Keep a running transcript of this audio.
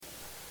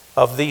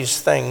of these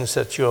things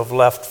that you have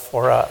left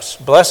for us.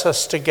 Bless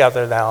us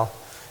together now.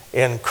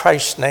 In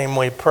Christ's name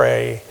we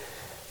pray.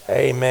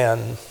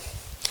 Amen.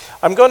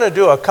 I'm going to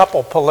do a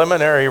couple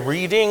preliminary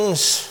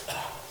readings.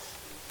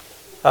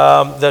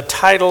 The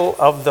title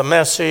of the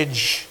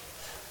message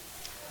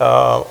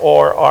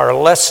or our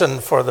lesson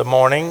for the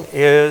morning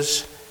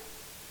is,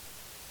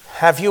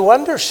 have you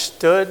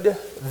understood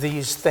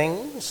these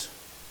things?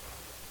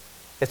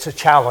 It's a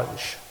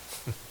challenge.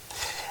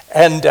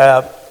 And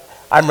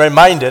I'm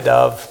reminded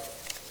of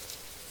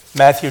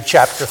Matthew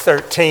chapter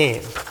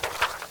 13.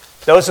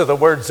 Those are the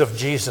words of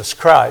Jesus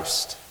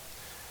Christ.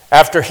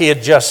 After he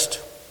had just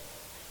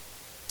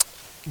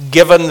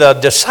given the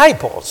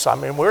disciples,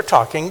 we're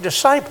talking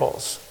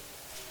disciples.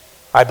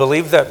 I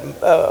believe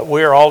that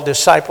we're all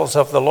disciples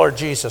of the Lord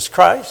Jesus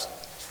Christ.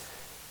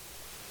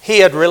 He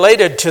had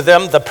related to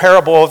them the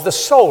parable of the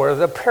sower,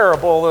 the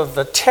parable of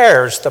the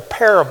tares, the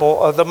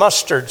parable of the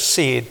mustard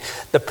seed,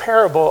 the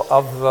parable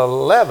of the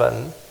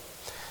leaven,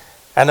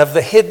 and of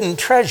the hidden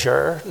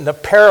treasure, the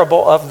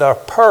parable of the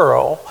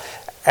pearl,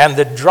 and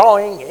the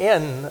drawing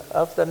in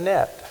of the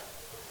net.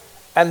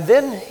 And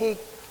then he,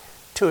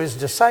 to his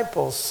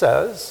disciples,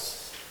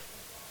 says,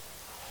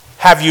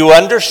 have you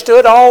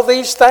understood all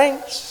these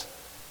things?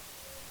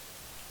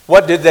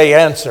 What did they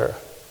answer?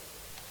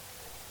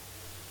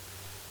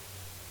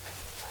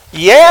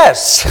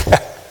 Yes.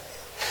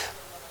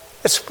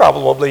 It's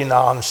probably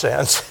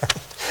nonsense.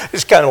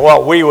 It's kind of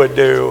what we would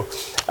do,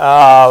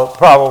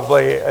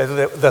 probably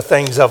the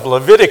things of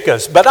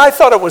Leviticus. But I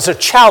thought it was a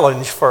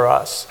challenge for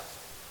us.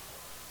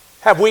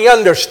 Have we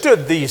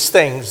understood these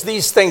things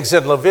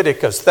in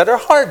Leviticus that are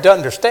hard to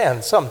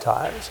understand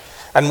sometimes?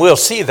 And we'll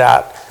see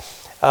that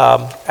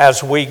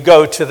as we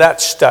go to that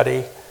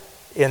study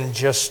in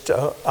just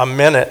a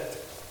minute.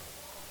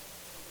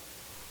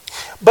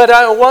 But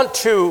I want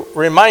to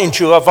remind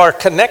you of our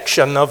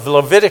connection of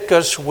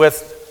Leviticus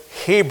with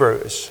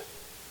Hebrews.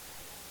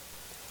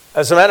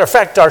 As a matter of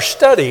fact, our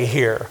study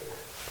here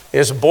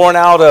is born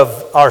out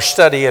of our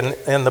study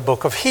in the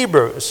book of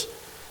Hebrews.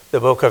 The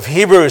book of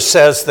Hebrews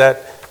says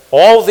that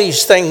all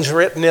these things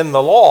written in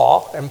the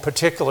law, and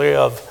particularly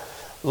of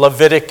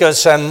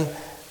Leviticus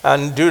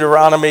and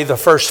Deuteronomy, the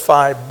first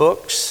 5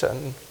 books,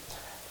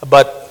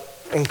 but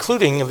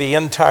including the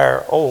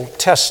entire Old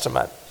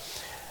Testament,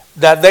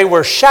 that they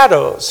were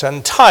shadows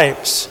and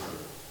types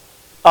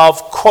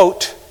of,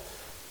 quote,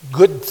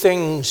 good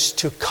things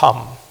to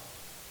come,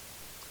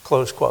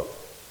 close quote.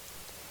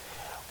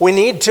 We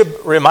need to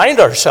remind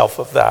ourselves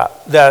of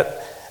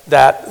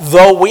that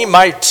though we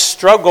might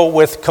struggle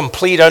with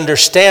complete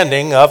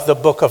understanding of the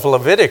book of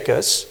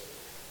Leviticus,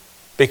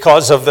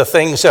 because of the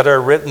things that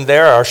are written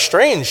there are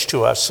strange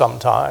to us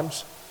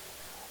sometimes,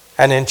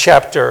 and in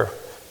chapter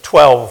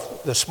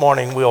 12 this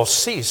morning we'll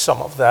see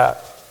some of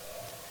that.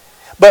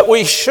 But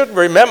we should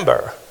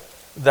remember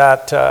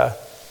that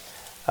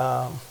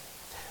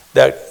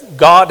that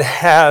God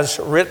has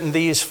written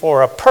these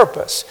for a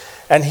purpose,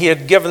 and he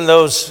had given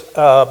those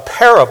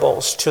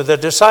parables to the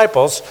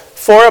disciples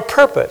for a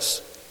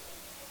purpose.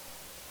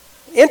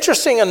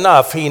 Interesting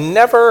enough, he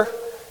never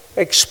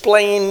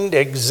explained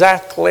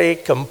exactly,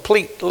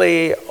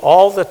 completely,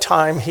 all the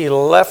time. He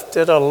left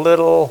it a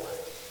little,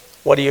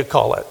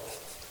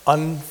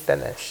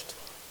 unfinished.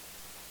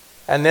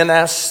 And then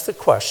asked the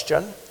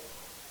question,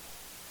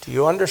 do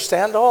you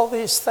understand all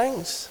these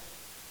things?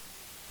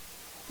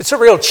 It's a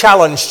real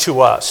challenge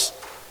to us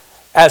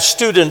as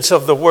students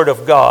of the Word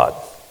of God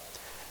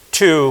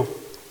to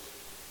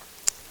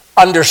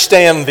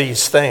understand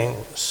these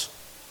things.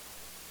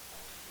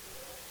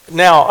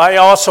 Now, I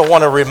also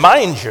want to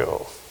remind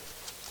you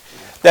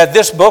that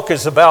this book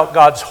is about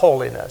God's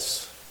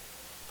holiness.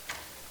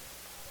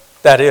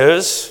 That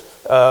is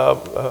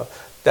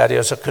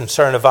a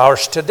concern of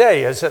ours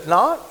today, is it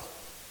not?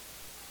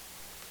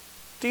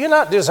 Do you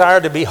not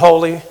desire to be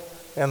holy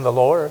in the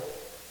Lord?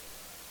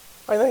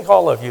 I think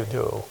all of you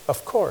do,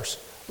 of course.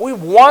 We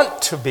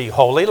want to be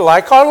holy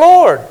like our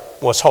Lord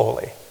was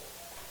holy.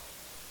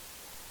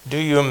 Do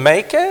you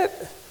make it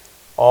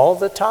all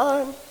the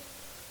time?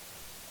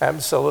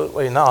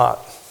 Absolutely not.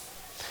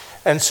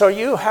 And so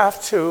you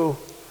have to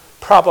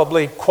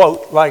probably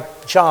quote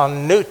like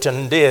John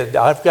Newton did.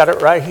 I've got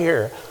it right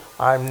here.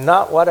 I'm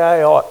not what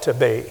I ought to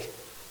be.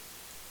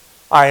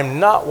 I am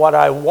not what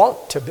I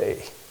want to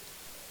be.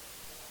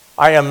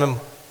 I am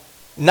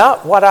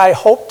not what I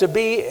hope to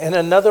be in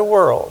another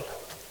world.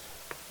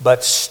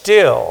 But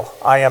still,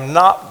 I am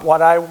not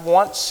what I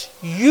once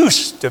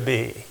used to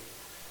be.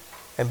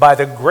 And by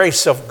the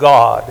grace of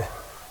God,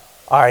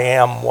 I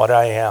am what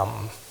I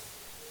am.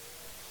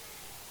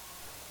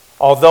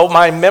 Although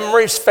my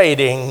memory's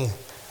fading,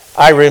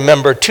 I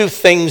remember 2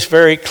 things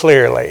very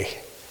clearly.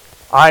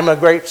 I'm a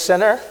great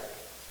sinner,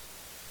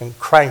 and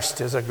Christ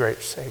is a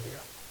great Savior.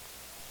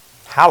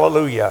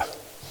 Hallelujah.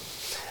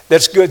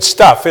 That's good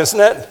stuff,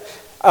 isn't it?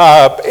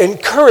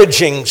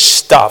 Encouraging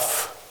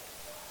stuff.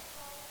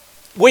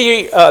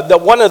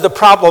 One of the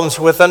problems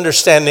with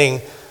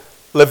understanding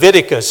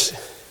Leviticus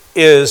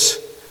is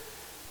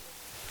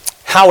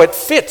how it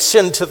fits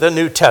into the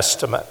New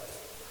Testament.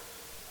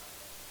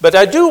 But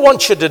I do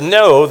want you to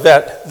know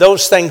that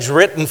those things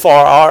written for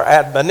our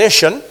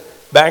admonition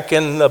back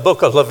in the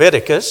book of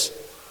Leviticus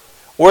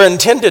were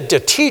intended to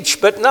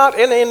teach, but not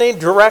in any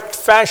direct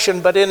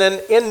fashion, but in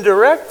an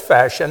indirect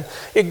fashion,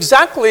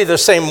 exactly the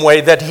same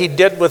way that he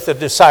did with the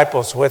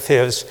disciples with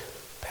his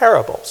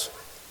parables.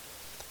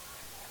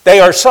 They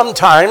are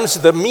sometimes,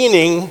 the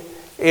meaning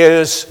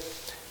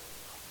is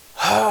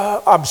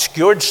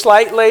obscured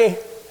slightly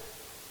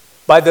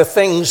by the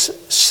things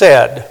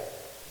said.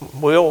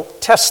 We'll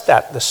test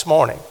that this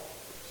morning.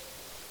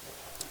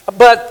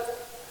 But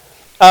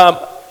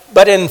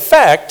in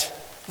fact,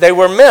 they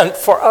were meant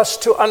for us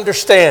to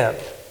understand.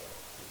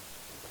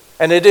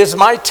 And it is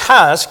my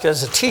task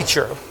as a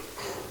teacher,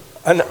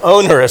 an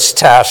onerous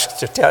task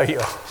to tell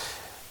you.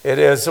 It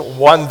is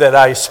one that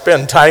I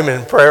spend time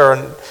in prayer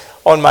and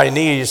on my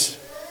knees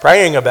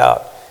praying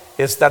about,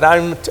 is that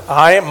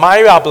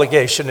my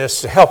obligation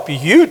is to help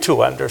you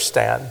to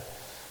understand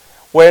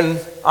when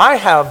I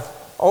have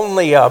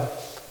only a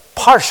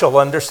partial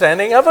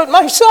understanding of it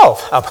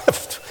myself.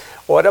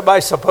 What am I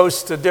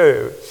supposed to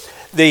do?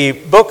 The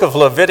book of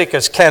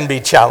Leviticus can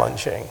be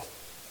challenging.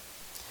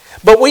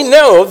 But we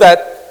know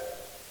that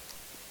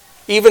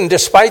even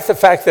despite the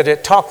fact that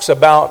it talks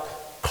about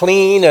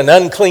clean and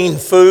unclean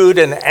food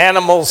and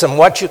animals and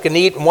what you can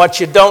eat and what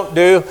you don't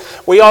do,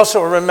 we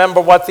also remember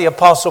what the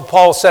Apostle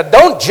Paul said: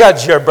 don't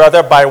judge your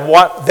brother by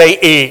what they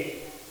eat.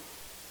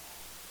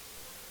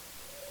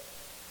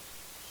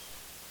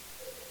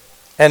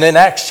 And in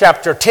Acts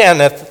chapter 10,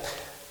 at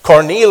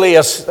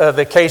Cornelius,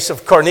 the case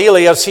of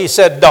Cornelius, he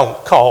said,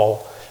 don't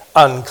call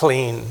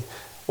unclean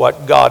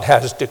what God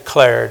has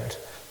declared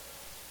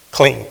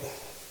clean.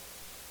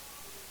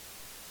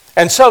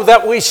 And so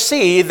that we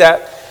see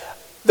that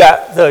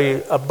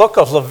the book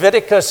of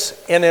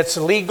Leviticus in its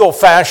legal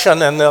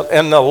fashion and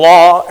the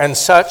law and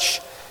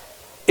such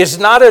is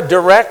not a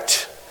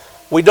direct,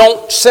 we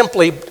don't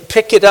simply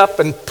pick it up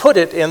and put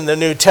it in the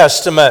New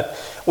Testament.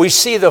 We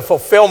see the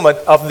fulfillment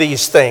of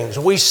these things.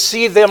 We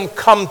see them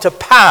come to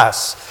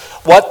pass.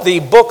 What the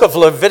book of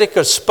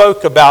Leviticus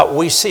spoke about,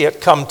 we see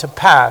it come to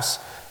pass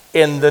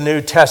in the New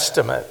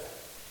Testament.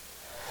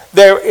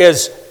 There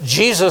is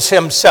Jesus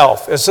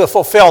himself as the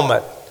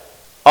fulfillment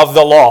of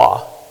the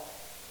law.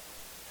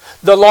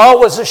 The law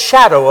was a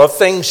shadow of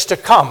things to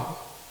come.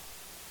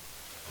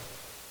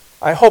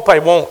 I hope I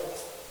won't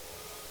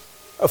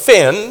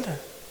offend,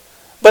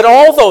 but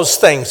all those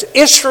things.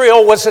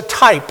 Israel was a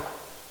type.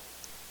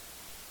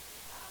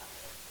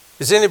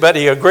 Does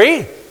anybody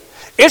agree?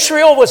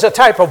 Israel was a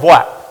type of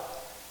what?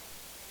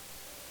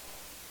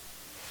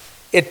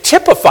 It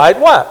typified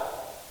what?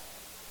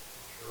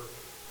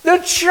 The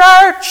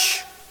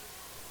church.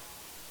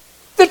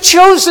 The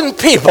chosen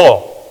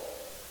people.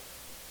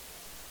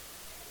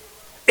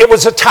 It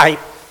was a type.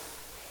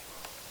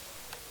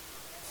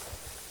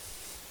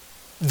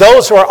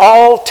 Those were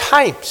all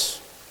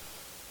types.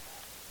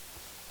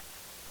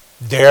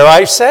 Dare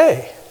I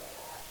say,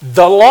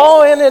 the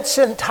law in its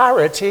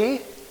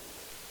entirety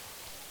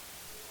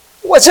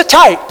was a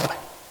type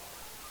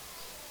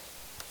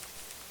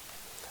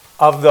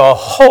of the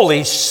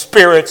Holy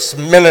Spirit's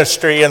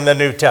ministry in the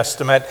New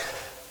Testament,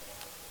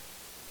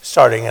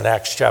 starting in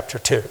Acts chapter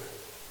 2.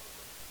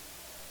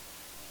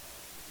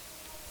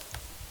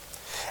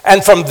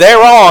 And from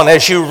there on,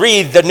 as you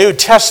read the New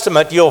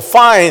Testament, you'll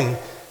find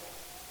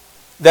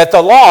that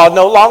the law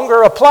no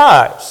longer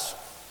applies.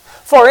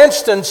 For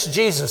instance,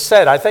 Jesus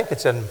said, I think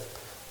it's in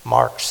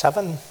Mark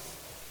 7,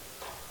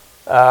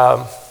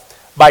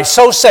 by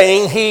so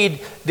saying,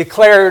 he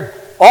declared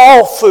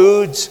all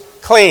foods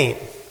clean.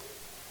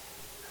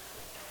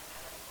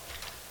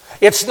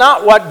 It's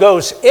not what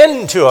goes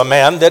into a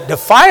man that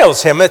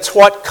defiles him, it's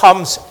what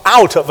comes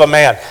out of a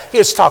man. He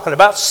is talking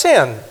about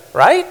sin,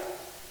 right?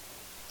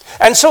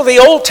 And so the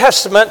Old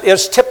Testament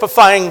is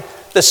typifying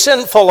the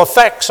sinful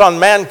effects on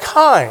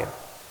mankind.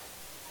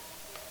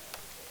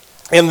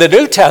 In the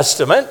New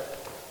Testament,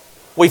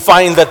 we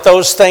find that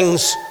those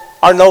things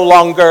are no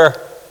longer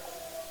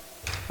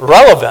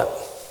relevant.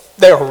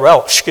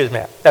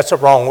 That's a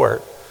wrong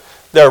word.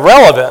 They're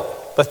relevant,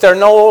 but they're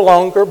no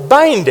longer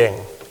binding.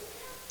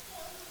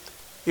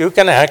 You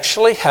can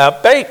actually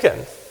have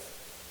bacon.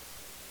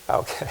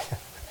 Okay.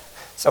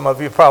 Some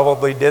of you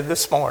probably did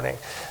this morning.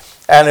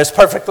 And it's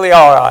perfectly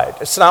all right.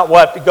 It's not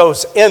what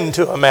goes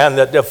into a man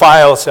that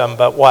defiles him,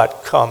 but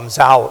what comes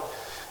out.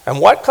 And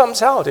what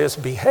comes out is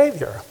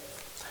behavior.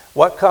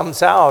 What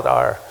comes out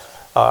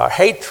are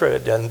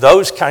hatred and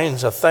those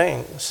kinds of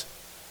things.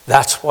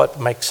 That's what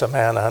makes a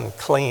man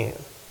unclean.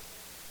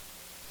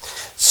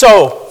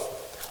 So,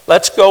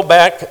 let's go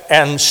back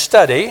and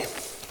study.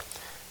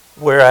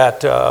 We're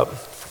at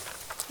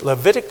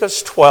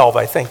Leviticus 12,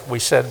 I think we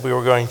said we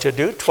were going to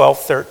do, 12,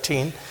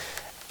 13,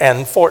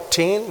 and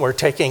 14. We're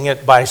taking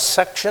it by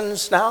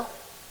sections now.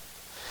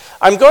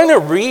 I'm going to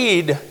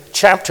read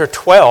chapter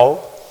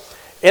 12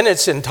 in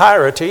its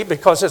entirety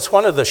because it's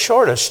one of the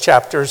shortest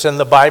chapters in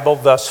the Bible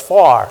thus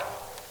far.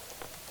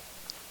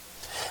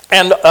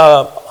 And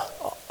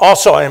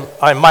also,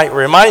 I might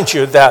remind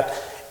you that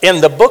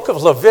in the book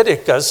of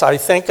Leviticus, I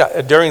think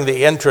during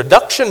the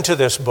introduction to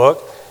this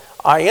book,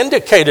 I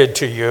indicated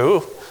to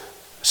you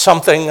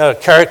something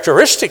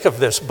characteristic of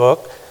this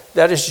book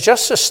that is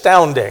just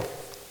astounding.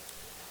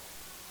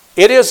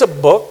 It is a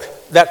book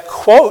that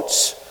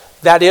quotes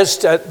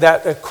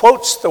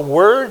the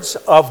words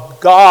of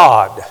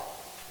God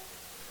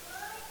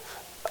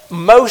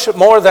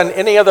more than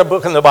any other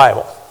book in the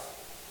Bible.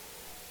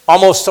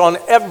 Almost on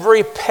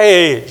every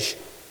page,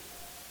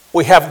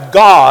 we have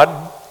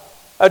God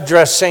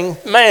addressing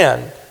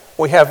man.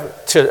 We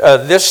have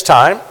this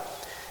time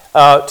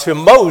to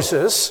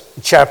Moses,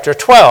 chapter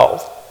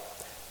 12.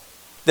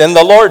 Then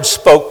the Lord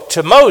spoke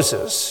to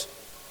Moses,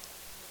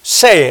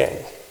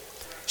 saying,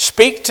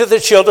 "Speak to the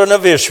children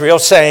of Israel,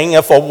 saying,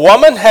 if a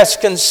woman has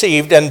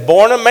conceived and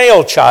born a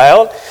male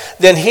child,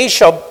 then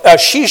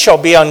she shall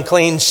be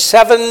unclean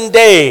 7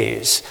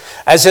 days,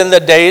 as in the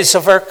days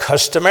of her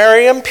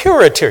customary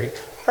impurity,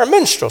 her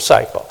menstrual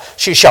cycle.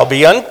 She shall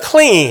be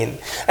unclean,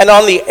 and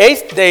on the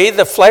 8th day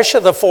the flesh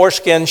of the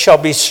foreskin shall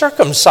be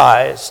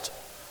circumcised.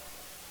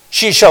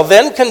 She shall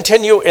then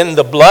continue in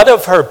the blood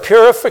of her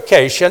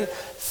purification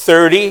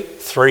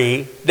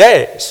 33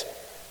 days.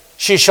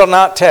 She shall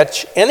not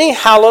touch any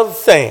hallowed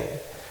thing,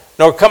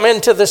 nor come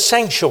into the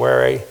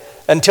sanctuary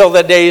until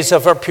the days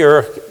of her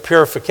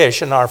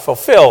purification are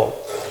fulfilled.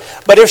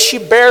 But if she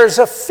bears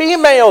a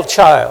female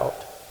child,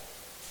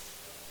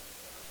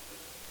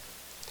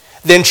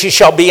 then she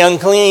shall be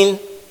unclean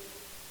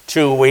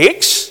 2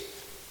 weeks,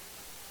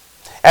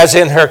 as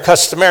in her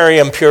customary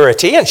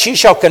impurity, and she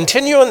shall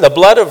continue in the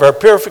blood of her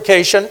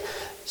purification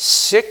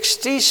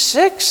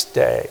 66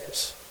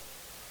 days,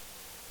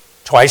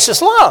 twice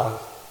as long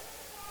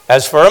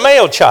as for a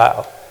male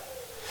child.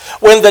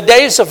 When the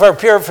days of her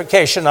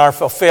purification are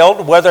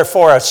fulfilled, whether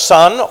for a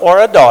son or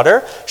a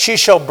daughter, she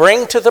shall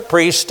bring to the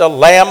priest a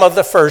lamb of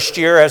the first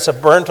year as a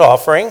burnt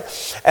offering,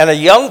 and a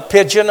young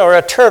pigeon or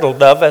a turtle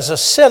dove as a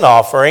sin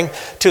offering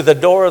to the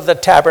door of the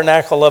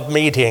tabernacle of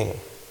meeting.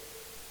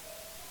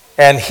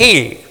 And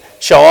he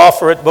shall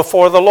offer it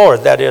before the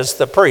Lord," that is,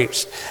 the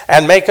priest,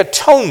 "and make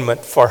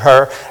atonement for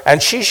her,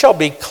 and she shall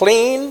be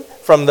clean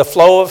from the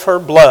flow of her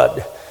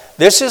blood.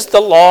 This is the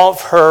law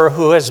of her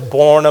who has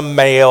borne a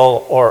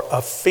male or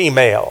a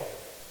female.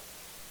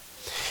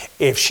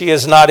 If she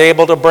is not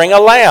able to bring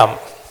a lamb,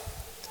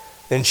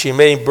 then she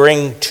may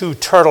bring 2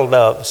 turtle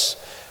doves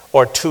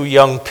or 2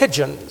 young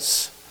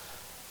pigeons,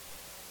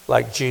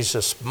 like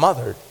Jesus'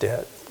 mother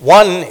did.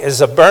 One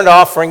is a burnt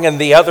offering and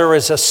the other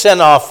is a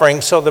sin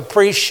offering, so the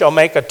priest shall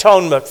make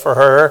atonement for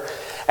her,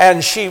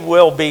 and she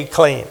will be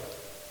clean."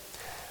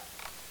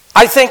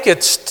 I think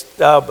it's,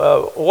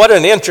 what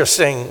an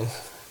interesting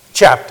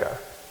chapter.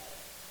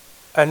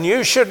 And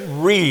you should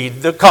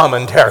read the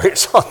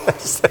commentaries on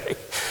this thing.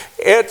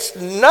 It's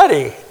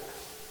nutty.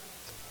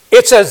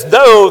 It's as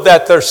though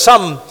that there's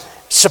some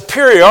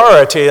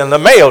superiority in the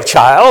male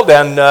child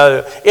and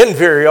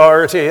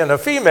inferiority in a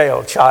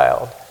female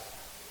child.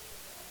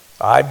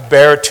 I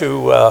dare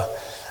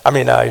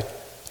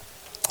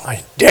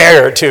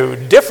to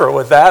differ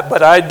with that,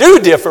 but I do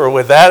differ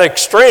with that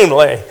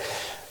extremely.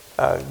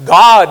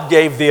 God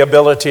gave the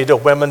ability to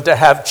women to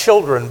have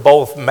children,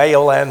 both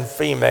male and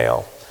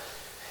female.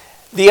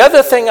 The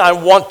other thing I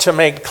want to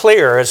make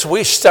clear as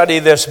we study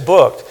this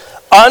book,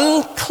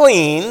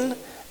 unclean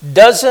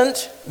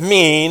doesn't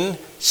mean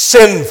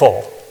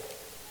sinful.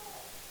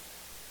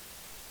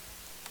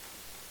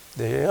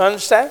 Do you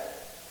understand?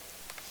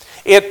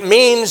 It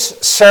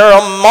means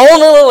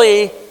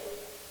ceremonially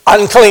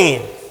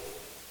unclean.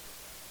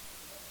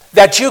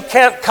 That you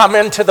can't come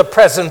into the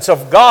presence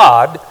of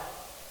God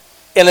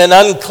in an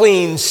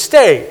unclean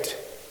state.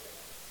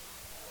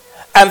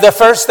 And the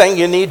first thing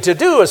you need to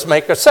do is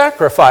make a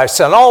sacrifice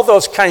and all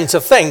those kinds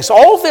of things.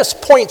 All this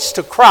points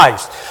to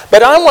Christ.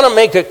 But I want to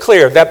make it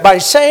clear that by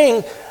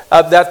saying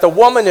that the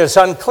woman is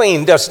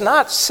unclean does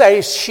not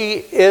say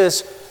she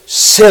is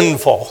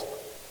sinful.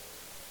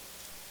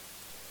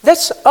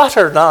 That's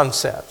utter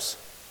nonsense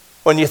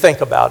when you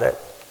think about it.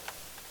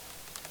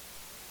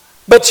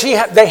 But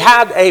they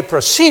had a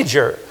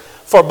procedure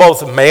for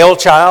both a male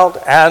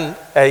child and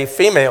a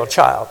female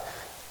child.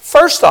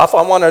 First off,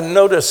 I want to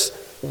notice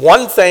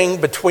one thing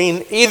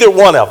between either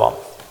one of them.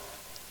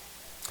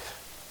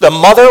 The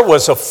mother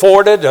was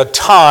afforded a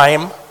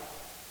time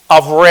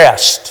of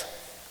rest.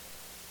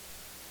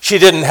 She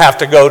didn't have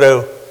to go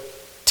to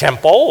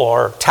temple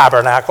or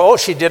tabernacle.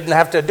 She didn't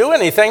have to do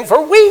anything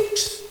for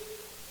weeks.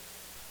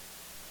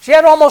 She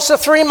had almost a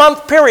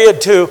 3-month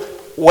period to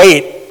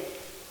wait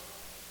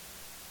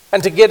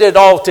and to get it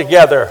all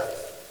together,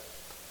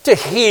 to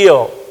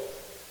heal,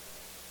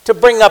 to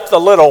bring up the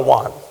little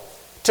one,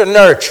 to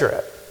nurture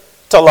it,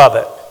 to love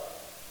it.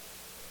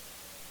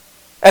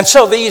 And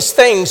so these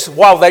things,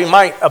 while they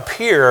might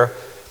appear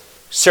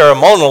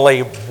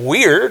ceremonially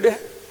weird,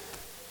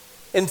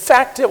 in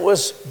fact, it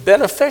was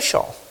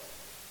beneficial.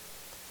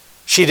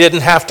 She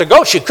didn't have to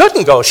go. She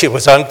couldn't go. She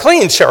was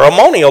unclean,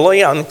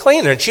 ceremonially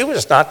unclean, and she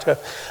was not to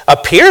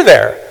appear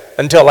there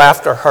until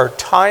after her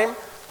time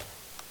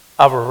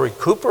of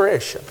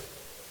recuperation.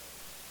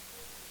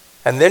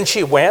 And then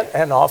she went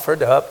and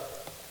offered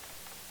up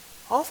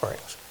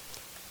offerings.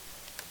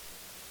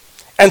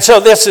 And so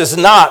this is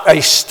not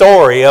a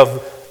story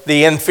of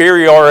the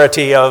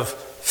inferiority of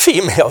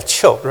female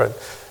children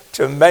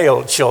to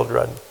male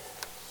children.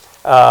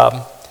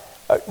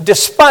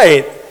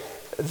 Despite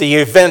the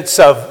events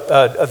of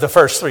the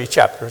first 3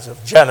 chapters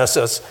of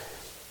Genesis,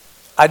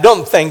 I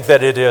don't think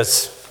that it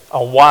is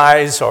a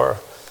wise or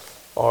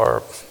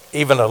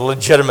even a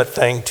legitimate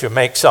thing to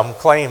make some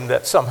claim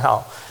that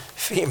somehow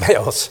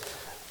females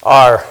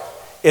are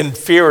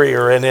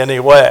inferior in any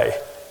way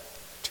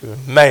to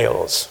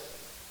males.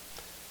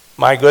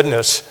 My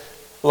goodness,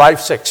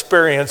 life's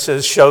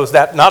experiences shows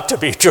that not to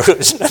be true,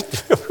 isn't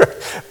it?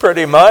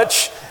 Pretty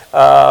much.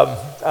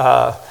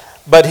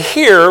 But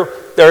here,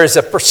 there is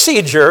a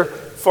procedure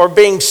for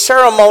being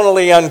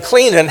ceremonially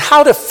unclean and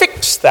how to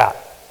fix that.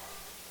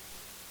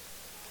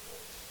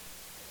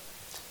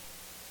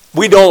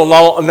 We no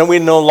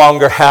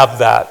longer have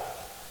that.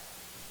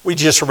 We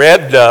just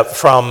read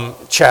from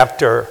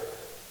chapter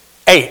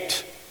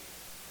 8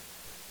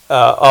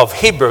 of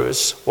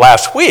Hebrews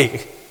last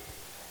week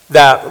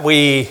that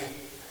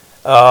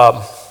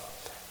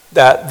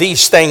that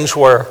these things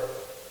were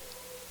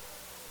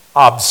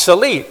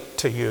obsolete,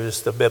 to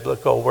use the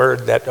biblical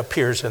word that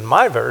appears in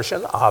my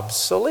version,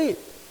 obsolete.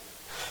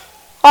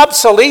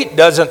 Obsolete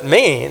doesn't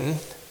mean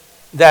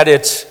that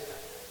it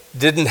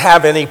didn't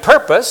have any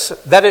purpose,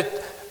 that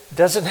it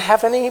doesn't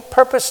have any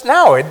purpose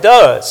now. It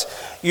does.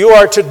 You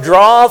are to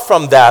draw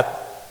from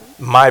that,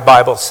 my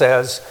Bible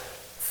says,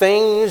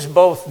 things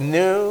both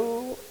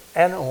new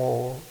and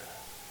old.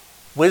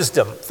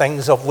 Wisdom,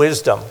 things of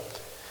wisdom.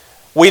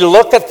 We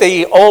look at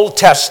the Old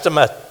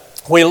Testament.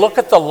 We look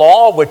at the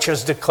law, which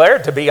is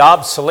declared to be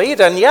obsolete,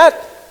 and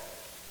yet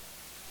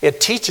it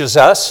teaches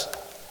us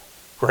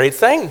great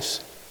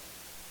things.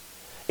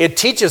 It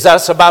teaches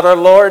us about our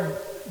Lord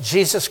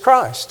Jesus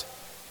Christ.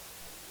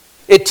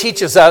 It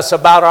teaches us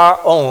about our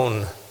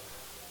own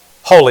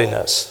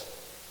holiness.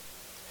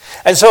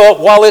 And so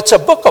while it's a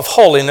book of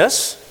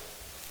holiness,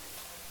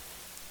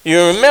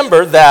 you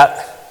remember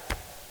that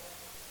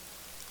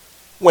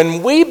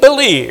when we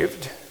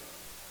believed,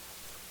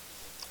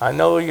 I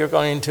know you're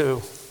going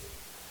to,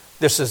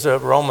 this is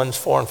Romans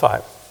 4 and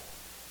 5,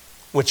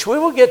 which we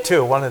will get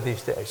to one of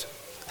these days.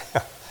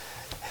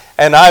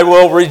 And I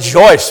will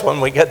rejoice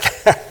when we get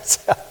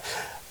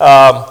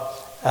there.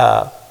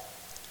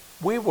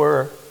 We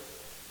were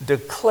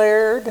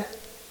declared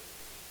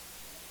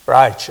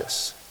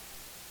righteous.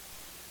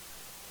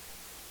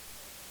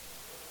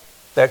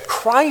 That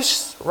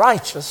Christ's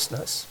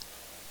righteousness,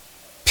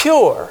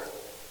 pure,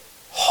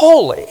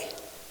 holy,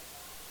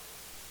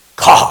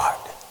 God,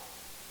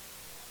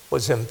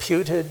 was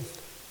imputed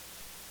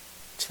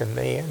to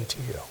me and to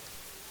you.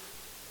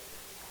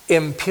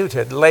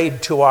 Imputed,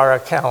 laid to our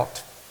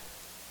account.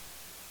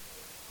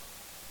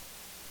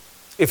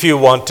 If you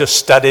want to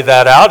study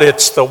that out,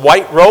 it's the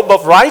white robe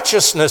of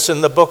righteousness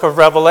in the book of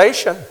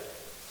Revelation.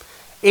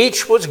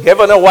 Each was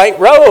given a white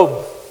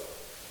robe.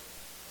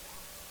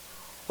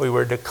 We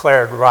were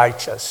declared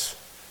righteous.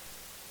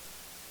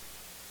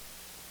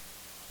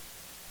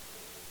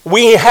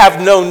 We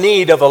have no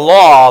need of a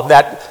law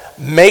that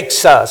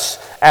makes us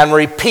and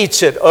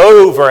repeats it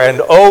over and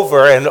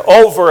over and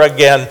over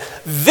again.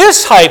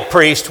 This high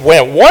priest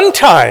went one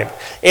time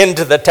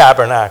into the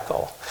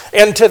tabernacle,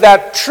 into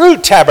that true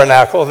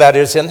tabernacle that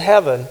is in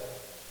heaven.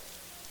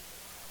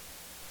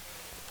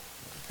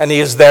 And he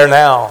is there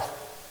now,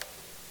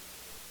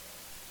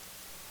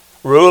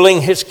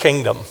 ruling his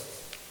kingdom.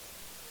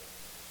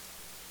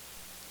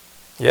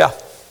 Yeah.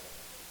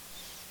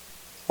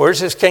 Where's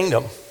his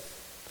kingdom?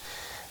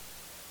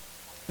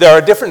 There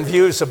are different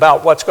views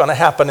about what's going to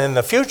happen in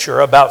the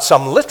future, about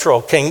some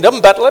literal kingdom,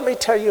 but let me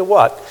tell you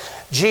what.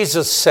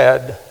 Jesus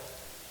said,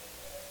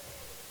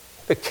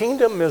 the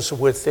kingdom is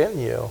within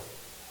you.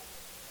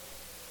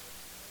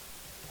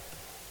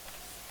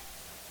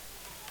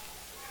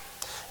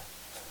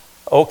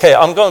 Okay,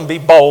 I'm going to be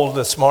bold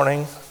this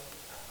morning.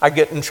 I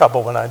get in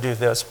trouble when I do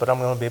this, but I'm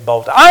going to be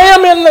bold. I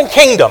am in the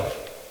kingdom.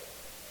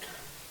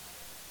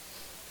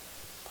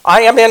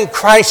 I am in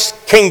Christ's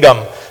kingdom.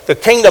 The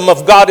kingdom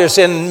of God is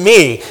in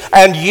me.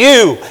 And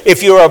you,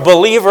 if you're a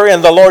believer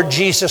in the Lord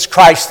Jesus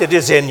Christ, it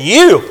is in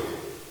you.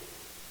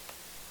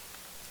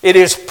 It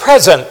is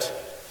present.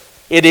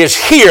 It is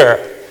here.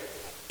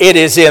 It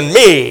is in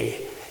me.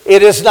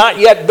 It has not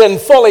yet been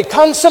fully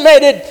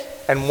consummated,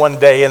 and one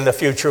day in the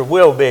future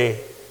will be.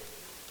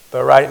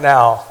 But right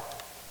now,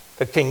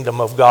 the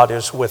kingdom of God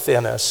is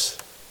within us,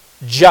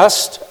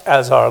 just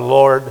as our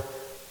Lord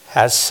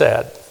has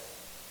said.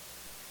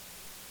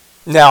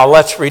 Now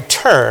let's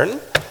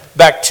return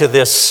back to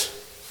this,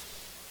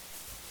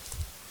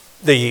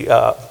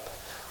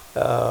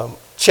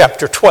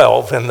 chapter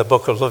 12 in the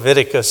book of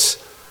Leviticus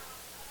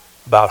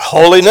about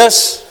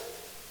holiness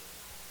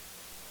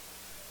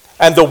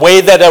and the way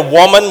that a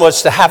woman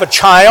was to have a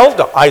child,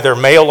 either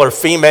male or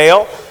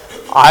female.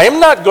 I'm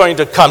not going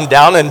to come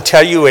down and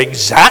tell you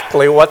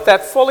exactly what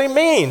that fully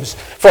means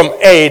from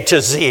A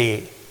to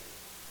Z.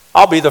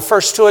 I'll be the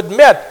first to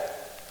admit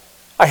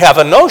I have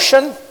a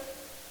notion,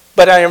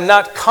 but I am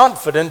not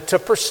confident to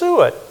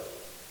pursue it.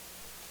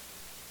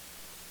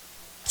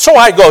 So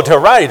I go to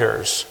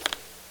writers.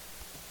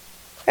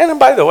 And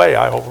by the way,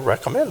 I will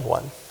recommend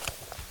one.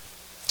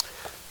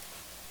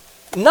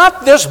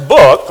 Not this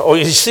book. Oh,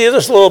 you see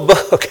this little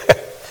book?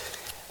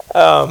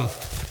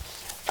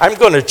 I'm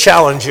going to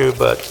challenge you,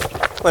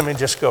 but let me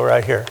just go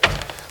right here.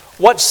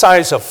 What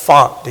size of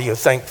font do you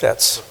think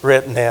that's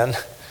written in?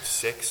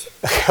 6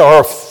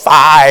 or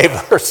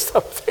 5 or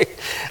something.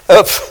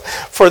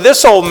 For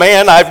this old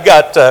man, I've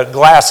got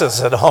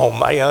glasses at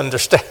home. I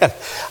understand.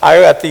 I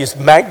got these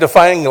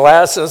magnifying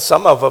glasses,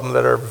 some of them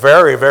that are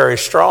very, very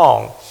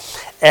strong.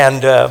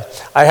 And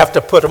I have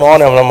to put them on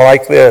them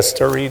like this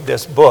to read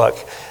this book.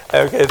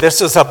 Okay,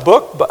 this is a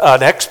book,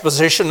 an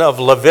exposition of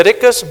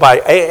Leviticus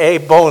by A.A.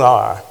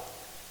 Bonar.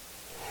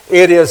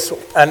 It is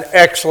an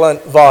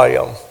excellent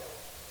volume.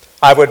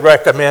 I would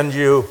recommend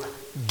you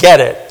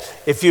get it.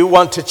 If you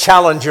want to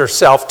challenge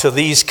yourself to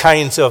these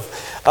kinds of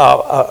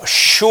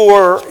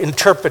sure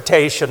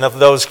interpretation of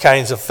those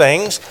kinds of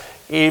things,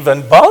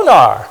 even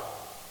Bonar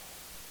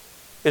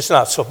is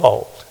not so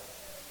bold,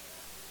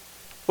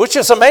 which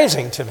is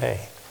amazing to me.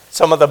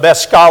 Some of the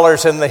best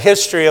scholars in the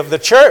history of the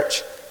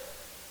church,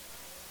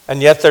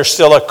 and yet there's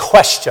still a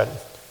question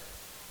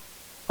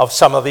of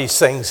some of these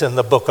things in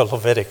the book of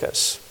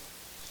Leviticus.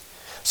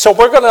 So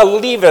we're going to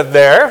leave it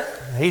there.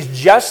 He's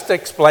just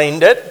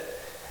explained it,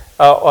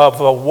 of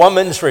a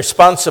woman's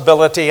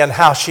responsibility and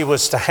how she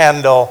was to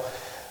handle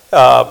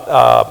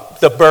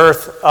the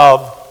birth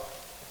of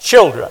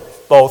children,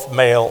 both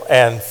male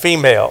and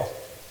female.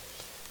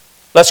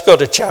 Let's go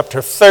to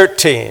chapter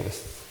 13.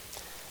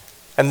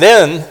 And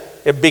then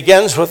it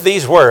begins with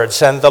these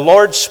words, and the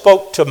Lord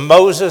spoke to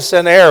Moses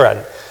and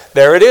Aaron.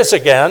 There it is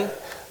again,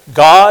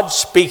 God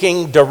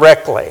speaking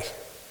directly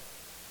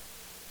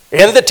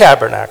in the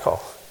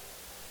tabernacle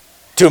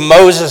to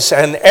Moses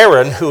and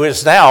Aaron, who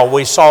is now,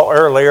 we saw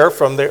earlier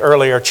from the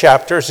earlier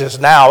chapters, is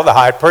now the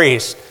high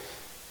priest.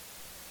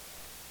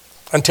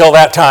 Until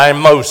that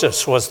time,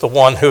 Moses was the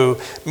one who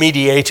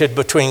mediated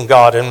between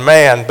God and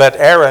man, but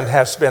Aaron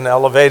has been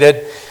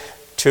elevated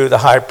to the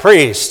high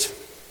priest,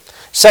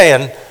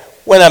 saying,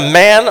 when a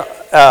man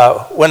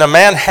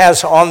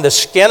has on the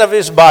skin of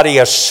his body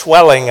a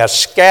swelling, a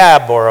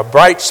scab, or a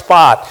bright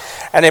spot,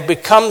 and it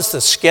becomes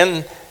the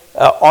skin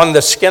on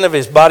the skin of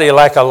his body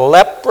like a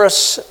leprous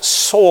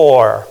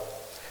sore,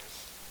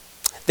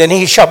 then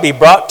he shall be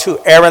brought to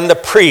Aaron the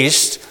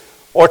priest,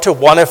 or to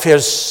one of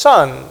his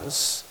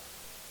sons,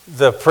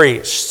 the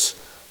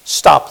priests.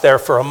 Stop there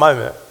for a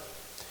moment.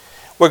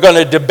 We're going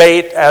to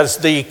debate, as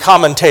the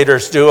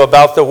commentators do,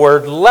 about the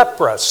word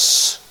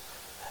leprous,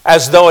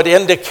 as though it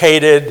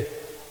indicated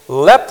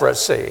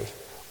leprosy.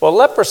 Well,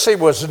 leprosy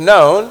was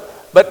known,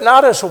 but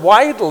not as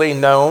widely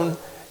known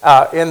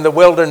in the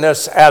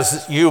wilderness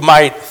as you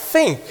might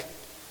think.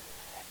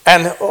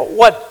 And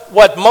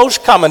what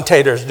most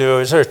commentators do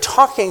is they're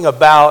talking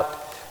about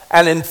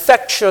an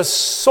infectious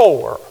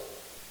sore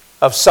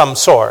of some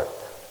sort,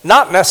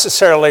 not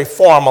necessarily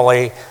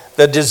formally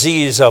the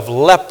disease of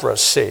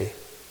leprosy.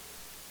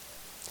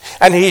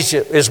 And he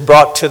is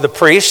brought to the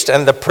priest,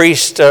 and the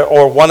priest,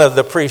 or one of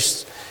the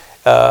priests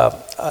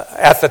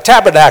at the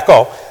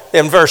tabernacle,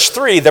 in verse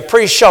 3, the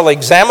priest shall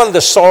examine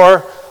the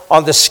sore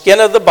on the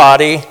skin of the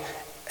body,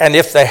 and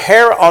if the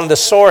hair on the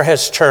sore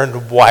has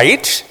turned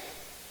white,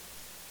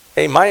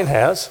 hey, mine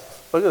has.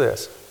 Look at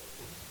this.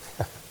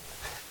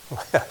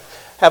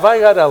 Have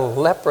I got a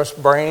leprous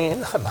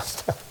brain?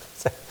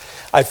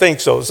 I think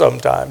so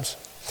sometimes.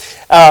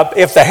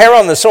 If the hair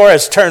on the sore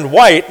has turned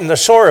white and the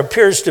sore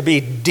appears to be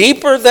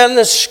deeper than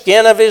the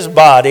skin of his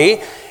body,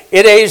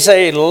 it is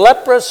a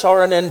leprous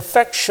or an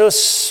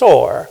infectious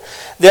sore.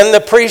 Then the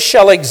priest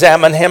shall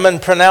examine him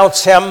and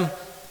pronounce him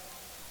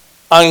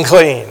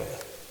unclean.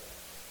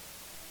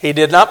 He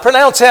did not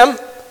pronounce him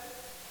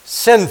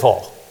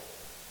sinful,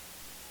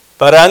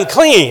 but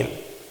unclean.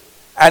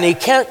 And he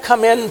can't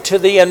come into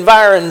the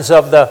environs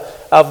of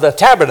the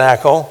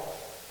tabernacle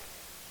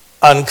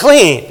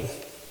unclean.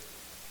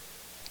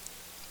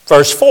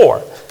 Verse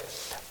 4.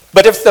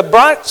 But if the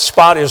bright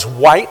spot is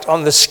white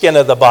on the skin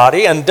of the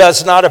body and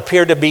does not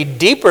appear to be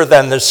deeper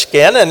than the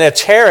skin, and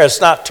its hair has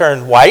not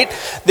turned white,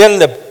 then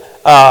the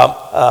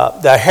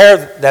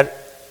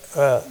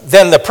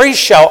priest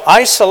shall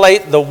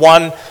isolate the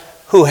one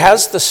who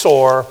has the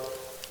sore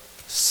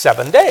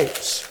 7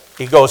 days.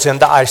 He goes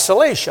into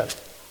isolation.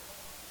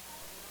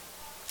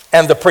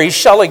 And the priest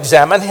shall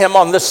examine him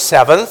on the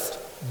 7th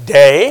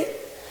day.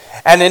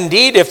 And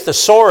indeed, if the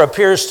sore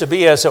appears to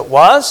be as it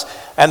was,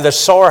 and the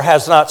sore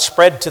has not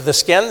spread to the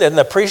skin, then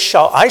the priest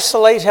shall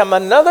isolate him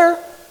another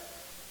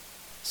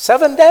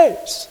 7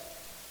 days.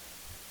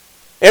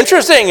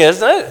 Interesting,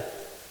 isn't it?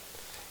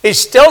 He's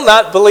still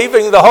not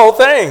believing the whole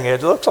thing.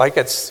 It looks like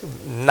it's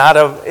not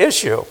an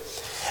issue.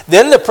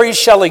 Then the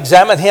priest shall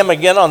examine him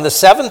again on the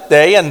 7th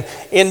day, and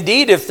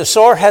indeed, if the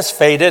sore has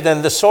faded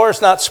and the sore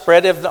is not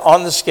spread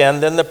on the skin,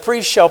 then the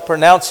priest shall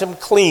pronounce him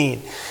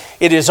clean.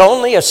 It is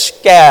only a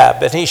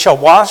scab, and he shall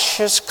wash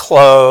his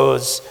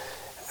clothes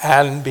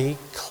and be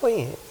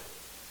clean.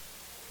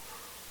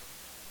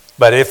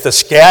 But if the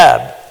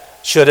scab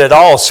should at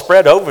all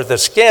spread over the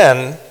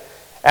skin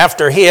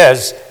after he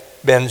has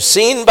been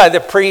seen by the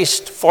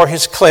priest for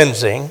his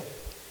cleansing,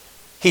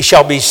 he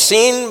shall be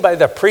seen by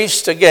the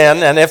priest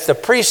again, and if the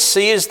priest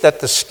sees that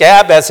the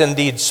scab has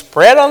indeed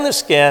spread on the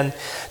skin,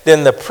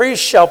 then the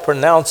priest shall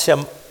pronounce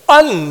him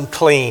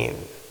unclean.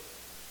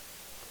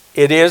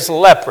 It is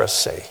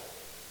leprosy.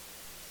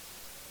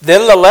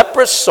 Then the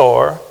leprous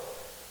sore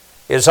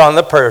is on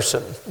the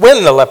person.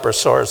 When the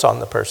leprous sore is on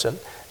the person,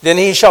 then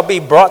he shall be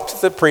brought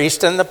to the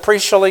priest, and the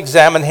priest shall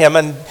examine him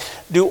and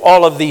do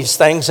all of these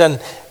things.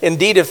 And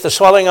indeed, if the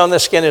swelling on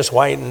the skin is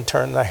white and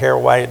turn the hair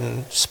white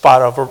and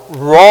spot over,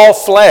 raw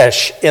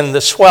flesh in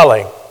the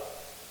swelling,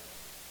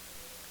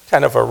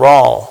 kind of a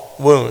raw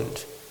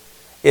wound,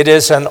 it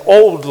is an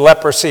old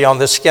leprosy on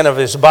the skin of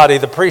his body.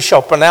 The priest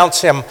shall pronounce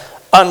him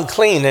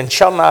unclean and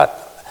shall not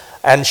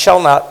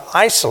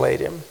isolate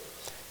him,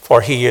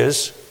 for he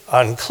is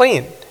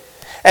unclean.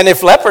 And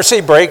if leprosy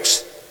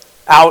breaks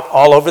out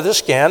all over the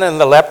skin, and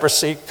the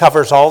leprosy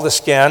covers all the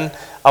skin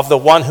of the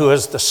one who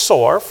is the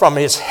sore, from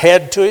his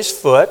head to his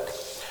foot,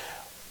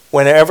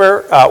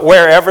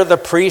 wherever the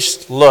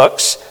priest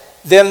looks,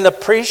 then the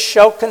priest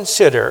shall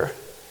consider,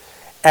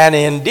 and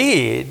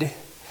indeed,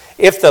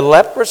 if the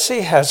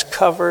leprosy has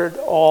covered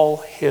all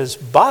his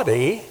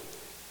body,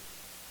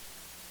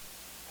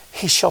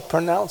 he shall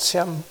pronounce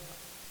him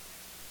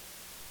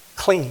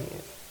clean.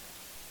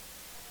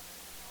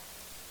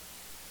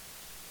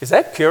 Is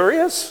that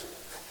curious?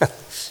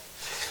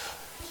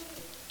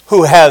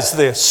 Who has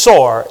the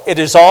sore, it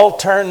is all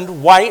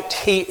turned white,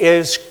 he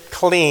is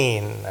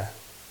clean.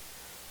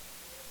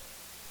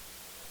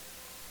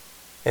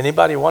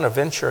 Anybody want to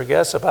venture a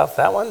guess about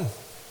that one?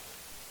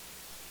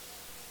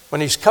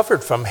 When he's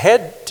covered from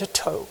head to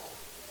toe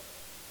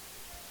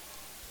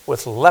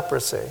with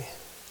leprosy,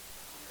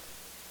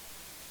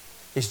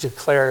 he's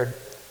declared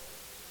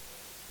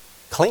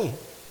clean.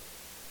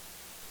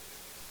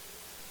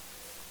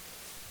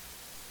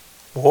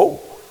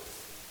 Whoa.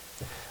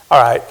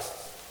 All right.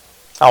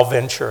 I'll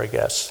venture a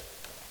guess.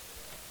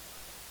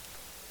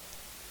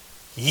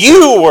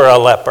 You were a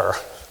leper.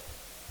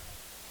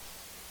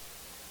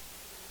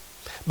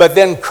 But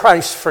then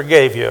Christ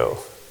forgave you.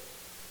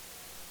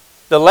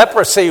 The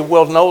leprosy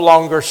will no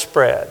longer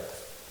spread.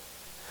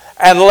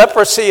 And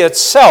leprosy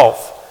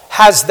itself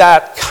has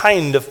that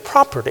kind of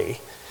property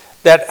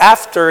that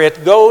after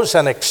it goes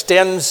and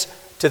extends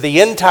to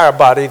the entire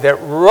body, that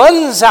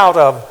runs out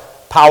of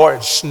power,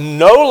 it's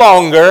no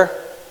longer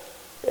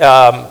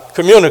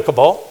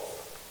communicable.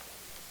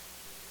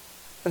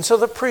 And so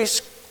the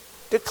priest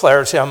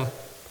declares him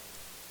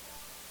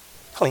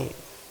clean.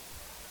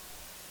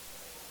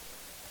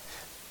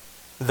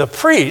 The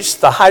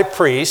priest, the high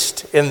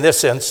priest, in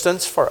this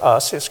instance for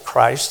us is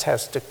Christ,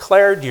 has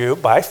declared you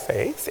by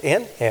faith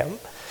in him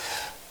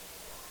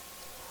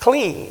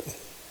clean.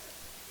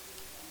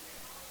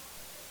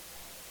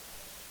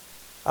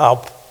 A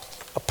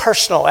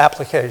personal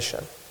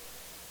application.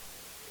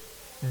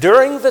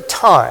 During the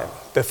time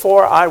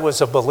before I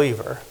was a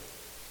believer,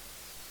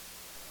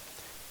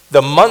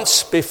 the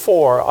months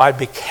before I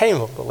became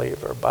a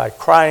believer by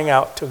crying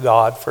out to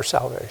God for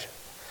salvation,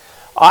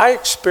 I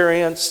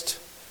experienced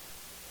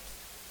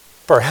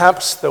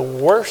perhaps the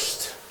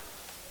worst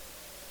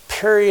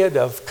period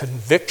of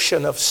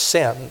conviction of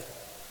sin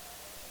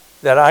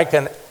that I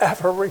can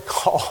ever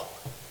recall.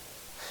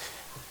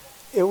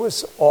 It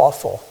was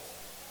awful.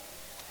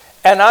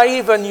 And I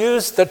even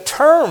used the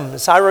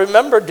terms, I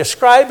remember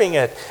describing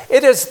it.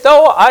 It is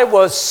though I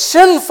was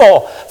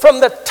sinful from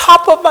the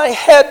top of my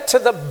head to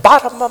the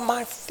bottom of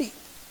my feet.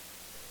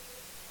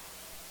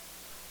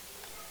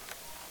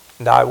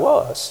 And I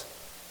was.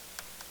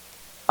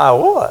 I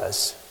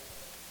was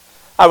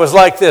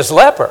like this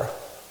leper.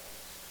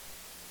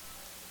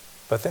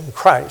 But then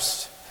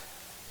Christ,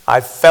 I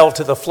fell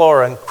to the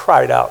floor and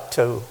cried out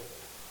to,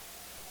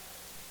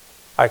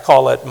 I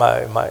call it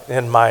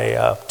in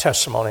my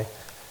testimony,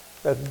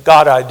 the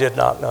God I did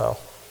not know.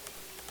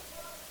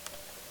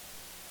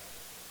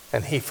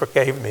 And he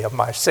forgave me of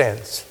my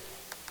sins.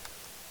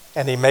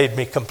 And he made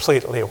me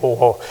completely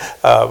whole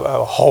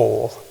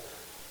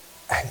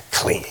and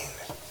clean.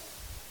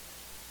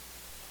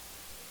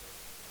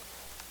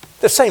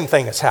 The same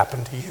thing has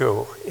happened to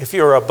you. If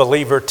you're a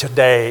believer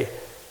today,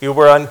 you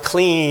were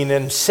unclean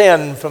in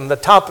sin from the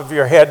top of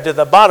your head to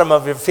the bottom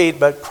of your feet,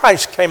 but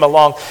Christ came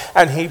along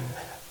and he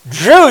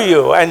drew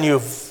you and you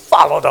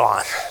followed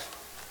on.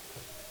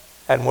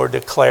 And were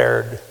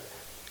declared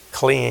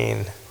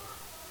clean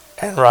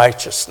and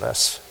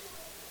righteousness.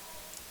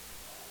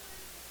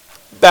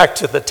 Back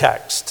to the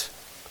text.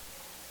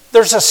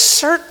 There's a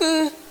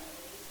certain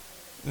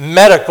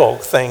medical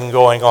thing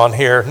going on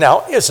here.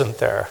 Now, isn't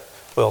there?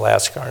 We'll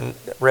ask our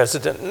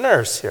resident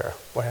nurse here.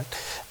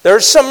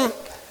 There's some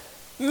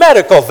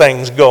medical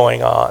things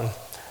going on.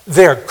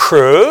 They're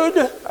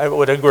crude, I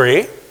would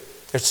agree.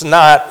 It's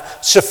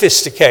not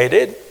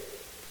sophisticated.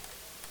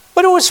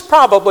 But it was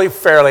probably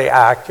fairly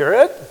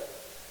accurate.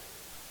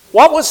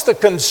 What was the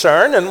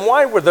concern and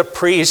why were the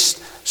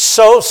priests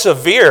so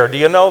severe? Do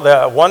you know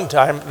that one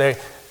time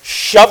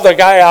shove the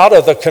guy out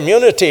of the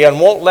community and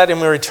won't let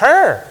him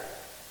return.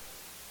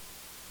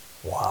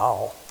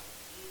 Wow.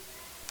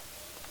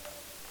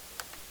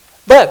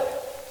 But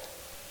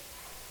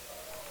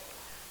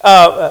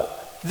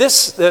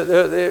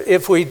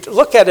if we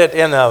look at it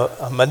in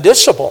a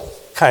medicinal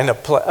kind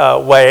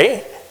of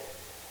way,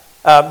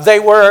 they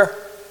were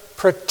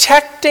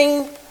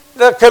protecting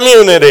the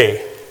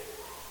community.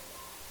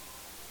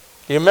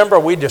 Do you remember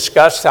we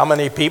discussed how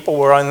many people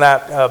were in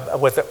that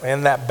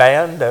in that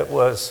band?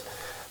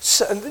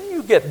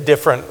 You get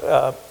different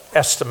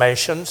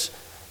estimations.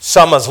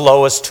 Some as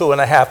low as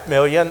 2.5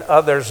 million,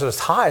 others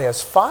as high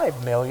as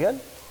 5 million.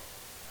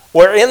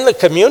 Were in the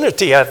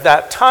community at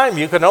that time.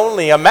 You can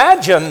only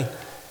imagine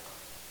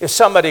if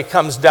somebody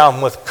comes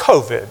down with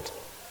COVID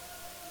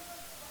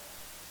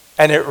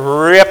and it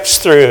rips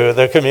through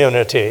the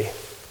community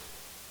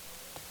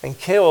and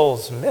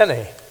kills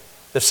many.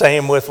 The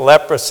same with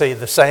leprosy,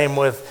 the same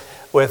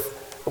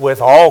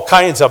with all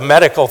kinds of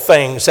medical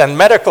things. And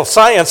medical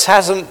science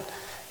hasn't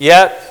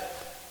yet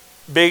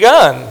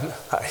begun,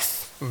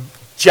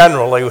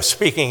 generally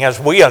speaking, as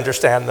we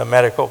understand the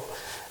medical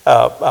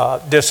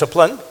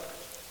discipline,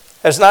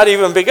 has not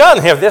even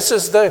begun here. This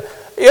is the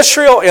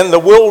Israel in the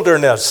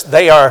wilderness.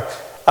 They are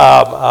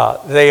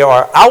out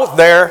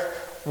there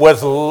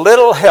with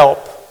little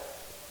help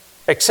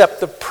except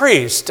the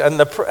priest, and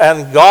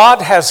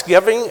God has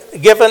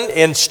given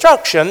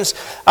instructions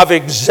of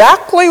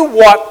exactly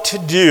what to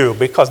do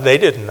because they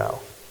didn't know.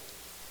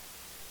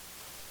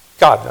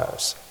 God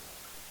knows.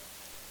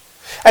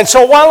 And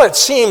so while it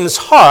seems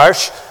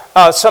harsh,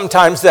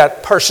 sometimes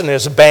that person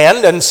is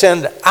banned and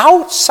sent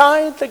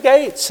outside the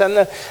gates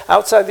and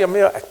outside the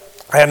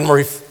and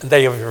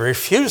they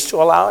refuse to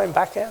allow him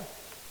back in.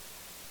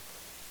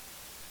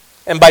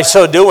 And by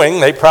so doing,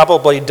 they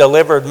probably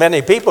delivered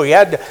many people. He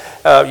had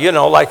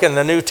to, like in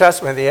the New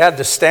Testament, he had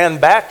to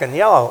stand back and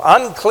yell,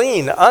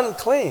 "Unclean,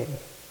 unclean."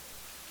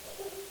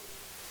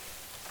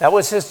 That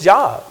was his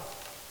job.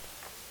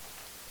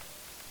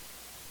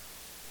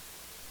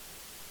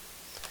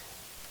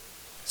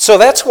 So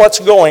that's what's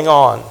going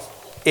on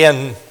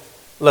in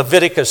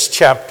Leviticus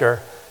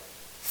chapter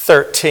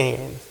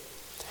 13.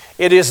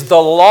 It is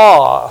the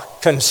law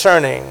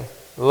concerning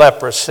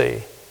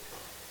leprosy.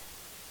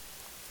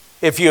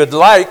 If you'd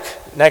like,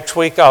 next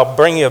week I'll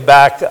bring you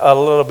back a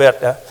little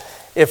bit.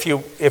 If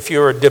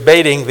you're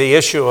debating the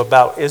issue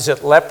about is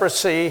it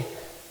leprosy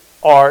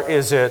or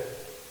is it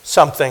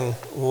something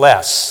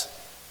less?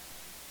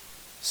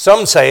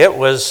 Some say it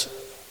was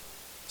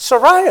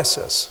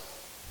psoriasis.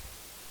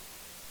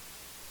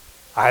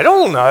 I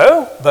don't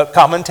know, but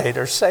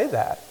commentators say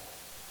that.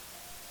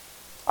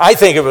 I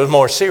think it was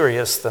more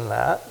serious than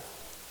that.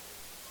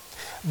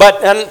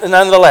 But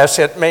nonetheless,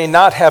 it may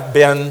not have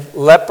been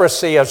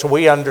leprosy as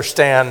we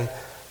understand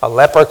a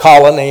leper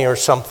colony or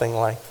something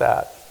like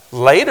that.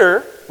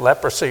 Later,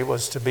 leprosy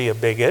was to be a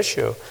big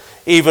issue,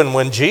 even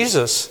when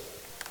Jesus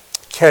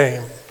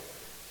came.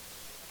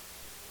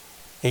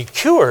 He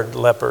cured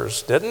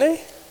lepers, didn't he?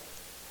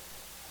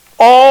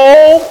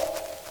 Oh,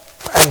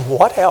 and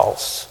what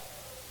else?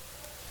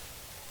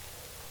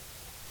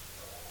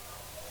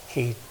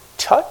 He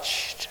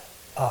touched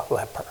a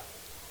leper.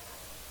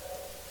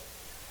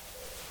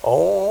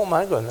 Oh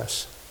my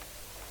goodness.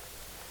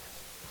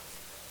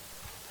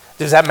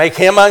 Does that make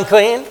him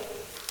unclean?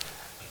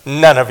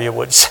 None of you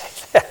would say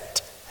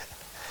that.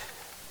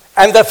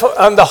 And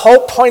the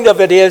whole point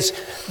of it is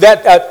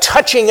that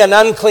touching an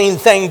unclean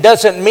thing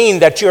doesn't mean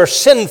that you're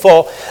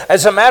sinful.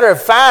 As a matter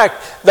of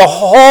fact, the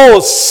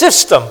whole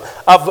system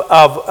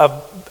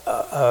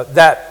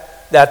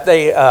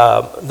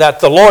that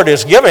the Lord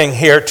is giving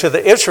here to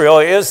the Israel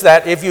is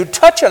that if you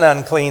touch an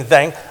unclean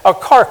thing, a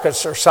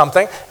carcass or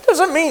something, it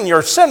doesn't mean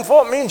you're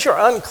sinful, it means you're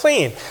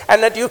unclean.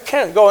 And that you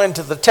can't go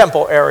into the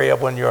temple area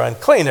when you're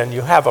unclean, and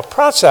you have a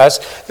process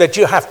that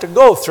you have to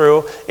go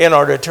through in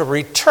order to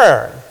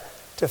return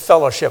to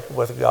fellowship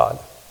with God,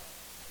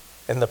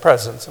 in the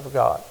presence of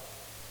God.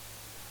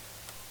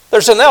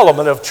 There's an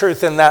element of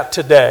truth in that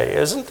today,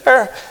 isn't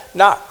there?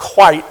 Not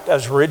quite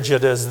as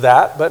rigid as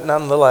that, but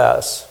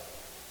nonetheless.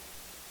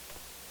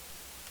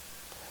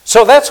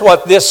 So that's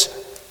what this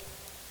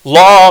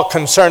law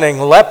concerning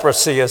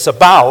leprosy is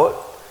about,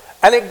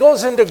 and it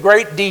goes into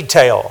great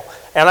detail.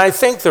 And I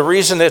think the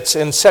reason it's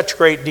in such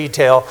great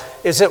detail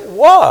is it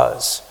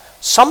was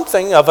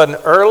something of an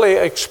early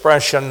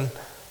expression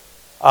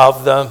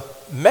of the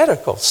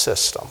medical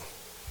system.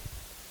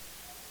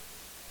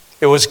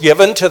 It was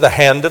given to the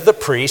hand of the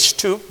priest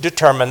to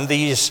determine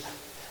these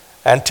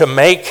and to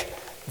make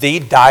the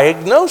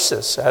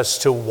diagnosis as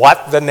to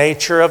what the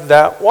nature of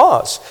that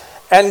was,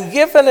 and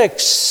give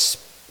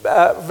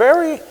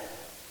very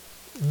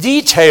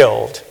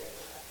detailed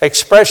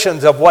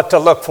expressions of what to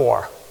look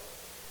for.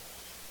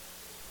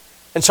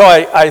 And so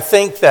I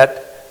think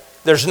that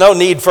there's no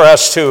need for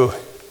us to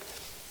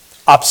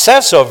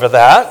obsess over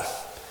that,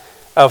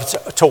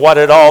 to what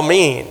it all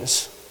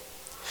means.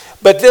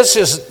 But this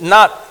is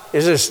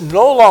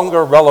no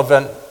longer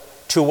relevant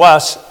to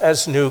us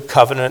as New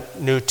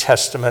Covenant, New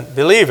Testament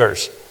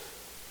believers.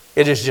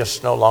 It is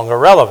just no longer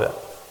relevant.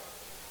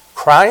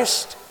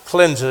 Christ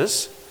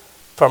cleanses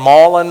from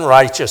all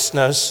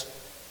unrighteousness,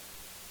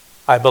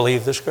 I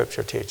believe the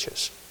Scripture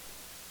teaches.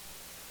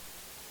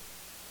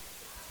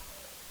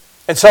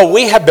 And so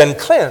we have been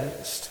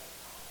cleansed.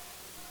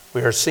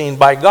 We are seen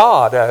by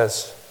God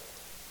as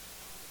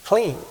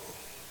clean.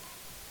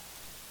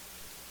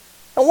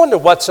 I wonder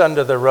what's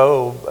under the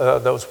robe,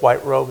 those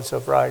white robes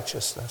of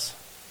righteousness.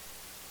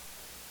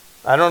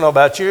 I don't know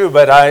about you,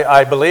 but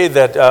I believe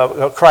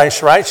that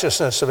Christ's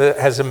righteousness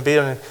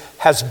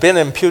has been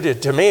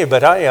imputed to me,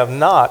 but I am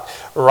not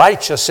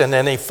righteous in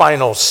any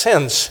final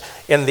sense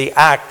in the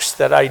acts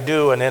that I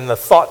do and in the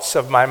thoughts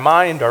of my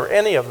mind or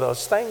any of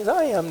those things.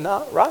 I am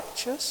not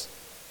righteous.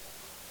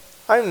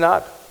 I'm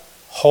not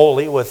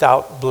holy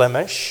without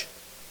blemish.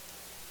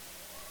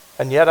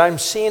 And yet I'm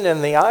seen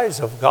in the eyes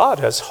of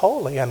God as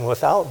holy and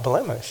without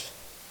blemish.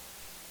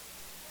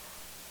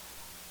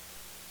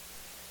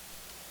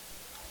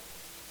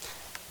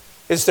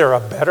 Is there a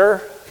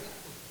better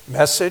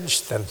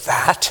message than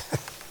that?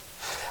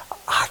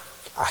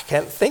 I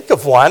can't think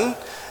of one.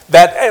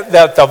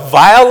 That the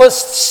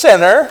vilest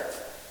sinner,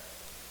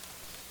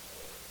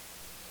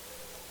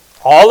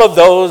 all of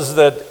those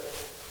that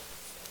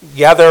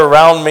gather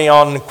around me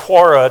on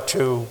Quora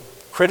to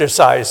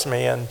criticize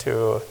me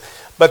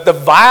but the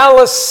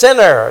vilest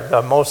sinner,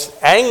 the most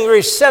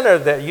angry sinner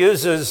that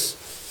uses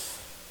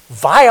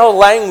vile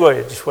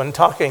language when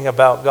talking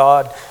about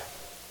God,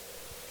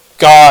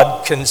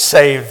 God can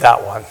save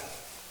that one.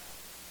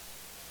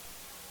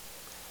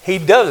 He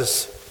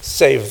does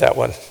save that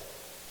one.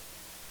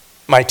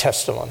 My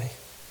testimony.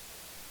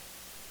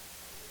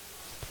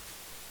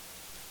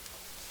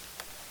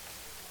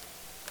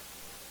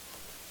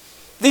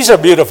 These are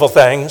beautiful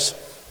things.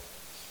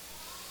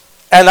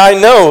 And I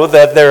know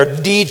that there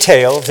are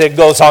details. It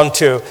goes on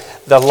to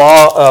the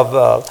law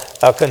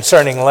of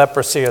concerning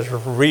leprosy is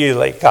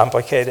really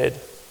complicated.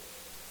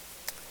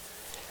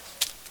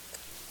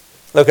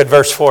 Look at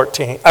verse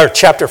 14, or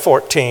chapter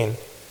 14.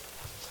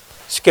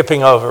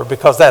 Skipping over,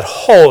 because that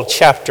whole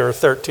chapter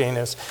 13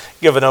 is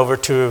given over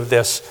to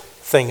this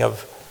thing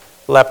of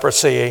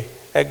leprosy.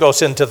 It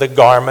goes into the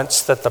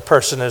garments that the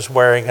person is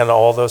wearing and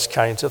all those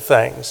kinds of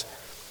things.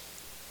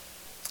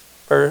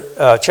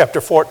 Chapter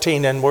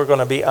 14, and we're going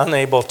to be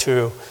unable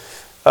to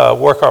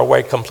work our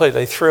way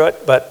completely through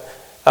it, but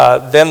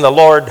then the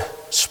Lord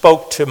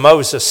spoke to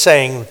Moses,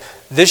 saying,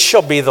 "This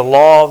shall be the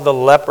law of the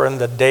leper in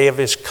the day of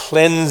his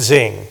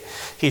cleansing.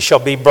 He shall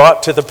be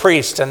brought to the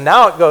priest." And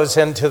now it goes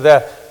into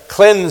the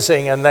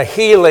cleansing and the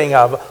healing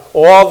of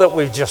all that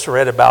we've just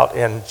read about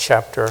in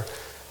chapter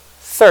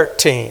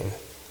 13.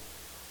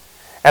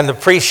 "And the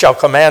priest shall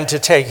command to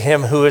take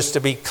him who is to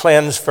be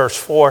cleansed," verse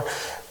 4,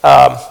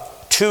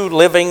 2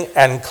 living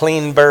and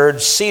clean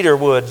birds, cedar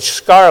wood,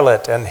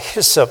 scarlet, and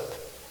hyssop.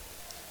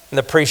 "And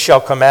the priest shall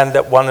command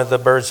that one of the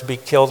birds be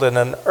killed in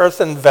an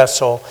earthen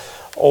vessel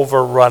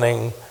over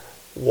running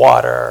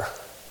water."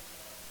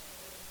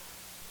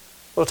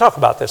 We'll talk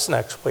about this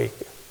next week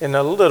in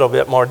a little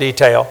bit more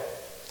detail.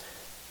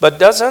 But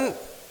doesn't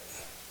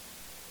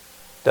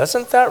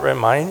that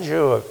remind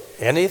you of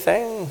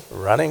anything?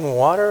 Running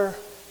water?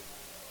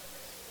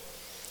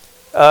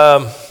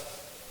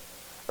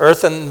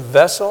 Earthen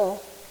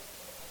vessel?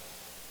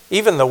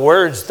 Even the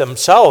words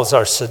themselves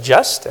are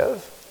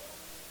suggestive.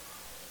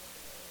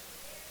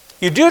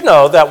 You do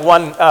know that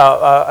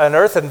an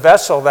earthen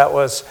vessel that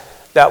was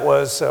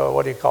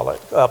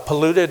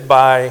polluted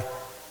by,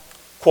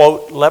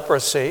 quote,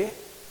 leprosy,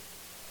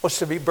 was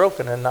to be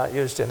broken and not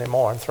used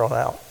anymore and thrown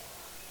out.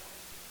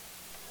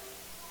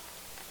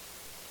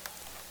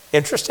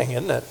 Interesting,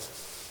 isn't it?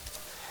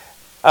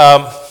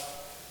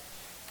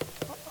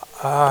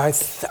 I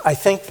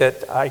think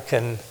that I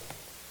can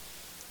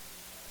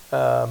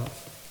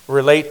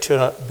relate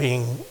to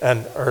being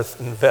an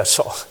earthen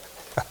vessel.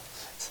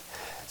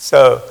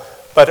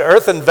 But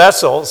earthen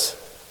vessels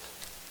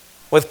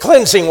with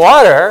cleansing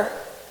water,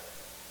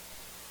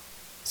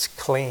 it's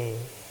clean.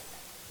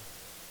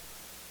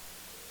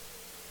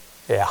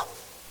 Yeah.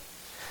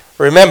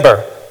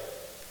 Remember,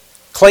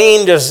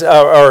 clean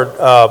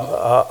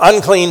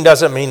unclean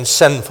doesn't mean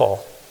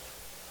sinful,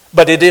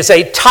 but it is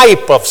a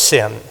type of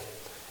sin.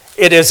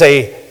 It is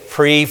a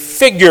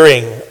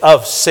prefiguring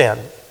of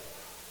sin.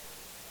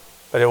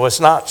 But it was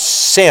not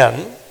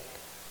sin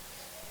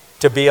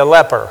to be a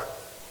leper.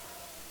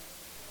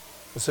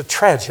 It was a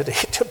tragedy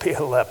to be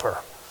a leper.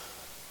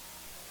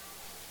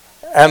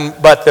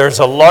 But there's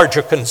a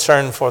larger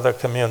concern for the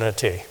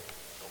community.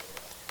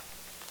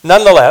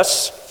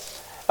 Nonetheless,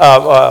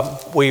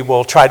 we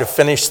will try to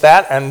finish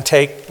that and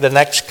take the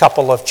next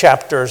couple of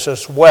chapters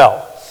as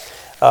well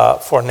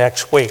for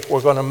next week.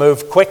 We're going to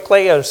move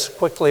quickly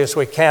as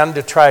we can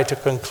to try to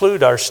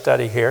conclude our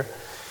study here.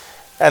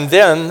 And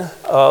then,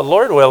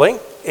 Lord willing,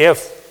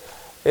 if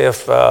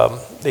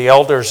the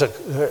elders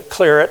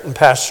clear it and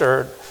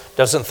Pastor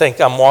doesn't think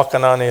I'm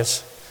walking on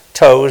his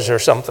toes or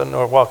something,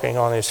 or walking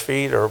on his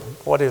feet, or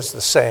what is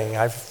the saying?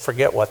 I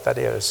forget what that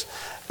is.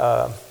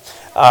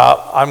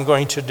 I'm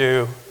going to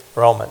do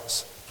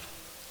Romans.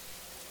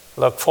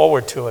 Look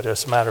forward to it,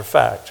 as a matter of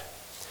fact.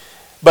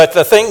 But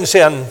the things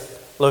in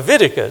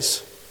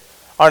Leviticus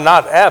are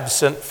not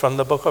absent from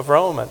the book of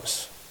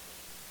Romans,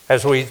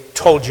 as we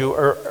told you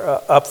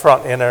up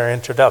front in our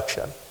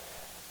introduction.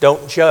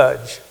 Don't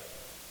judge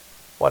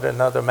what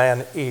another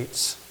man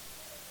eats.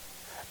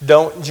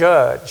 Don't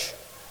judge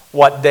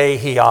what day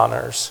he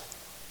honors.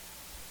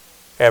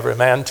 Every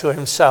man to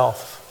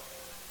himself.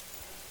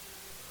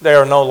 They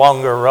are no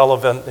longer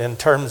relevant in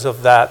terms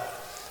of that.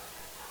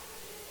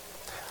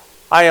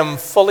 I am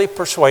fully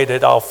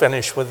persuaded, I'll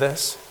finish with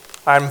this.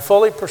 I'm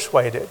fully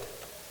persuaded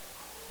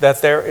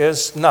that there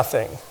is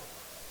nothing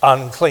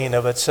unclean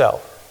of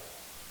itself.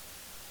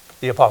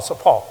 The Apostle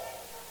Paul.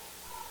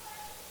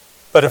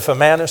 But if a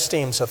man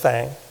esteems a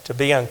thing to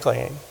be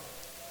unclean,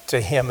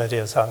 to him it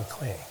is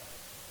unclean.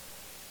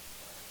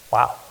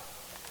 Wow.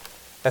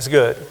 That's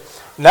good.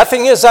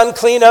 Nothing is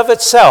unclean of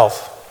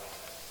itself.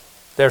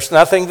 There's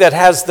nothing that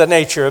has the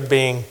nature of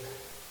being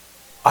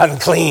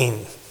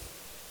unclean.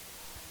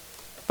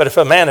 But if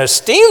a man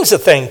esteems a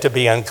thing to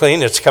be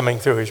unclean, it's coming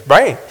through his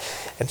brain.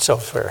 And so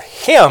for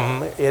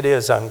him, it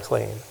is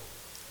unclean.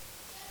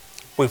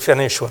 We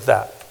finish with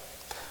that.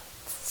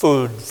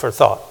 Food for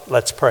thought.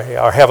 Let's pray.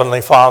 Our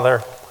Heavenly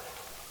Father,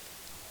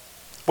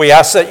 we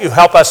ask that you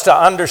help us to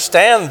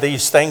understand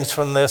these things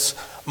from this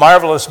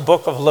marvelous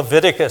book of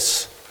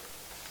Leviticus.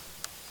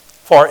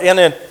 For in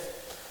it,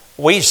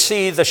 we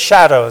see the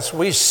shadows,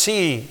 we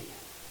see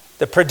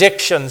the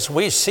predictions,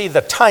 we see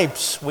the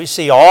types, we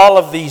see all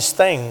of these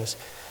things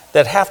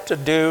that have to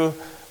do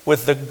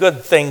with the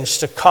good things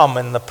to come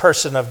in the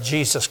person of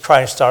Jesus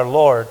Christ our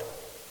Lord,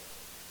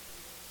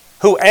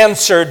 who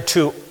answered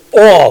to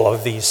all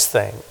of these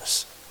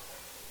things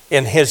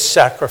in his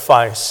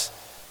sacrifice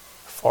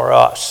for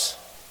us,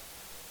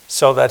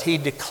 so that he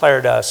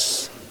declared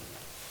us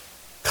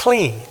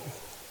clean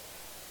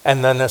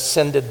and then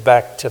ascended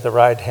back to the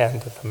right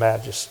hand of the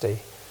Majesty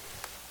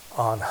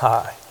on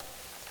high.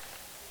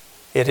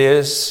 It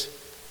is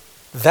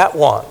that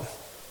one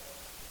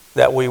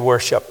that we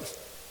worship,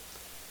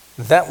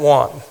 that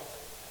one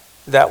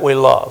that we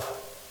love.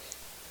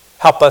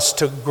 Help us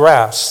to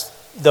grasp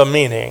the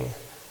meaning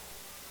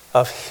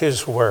of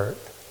his word.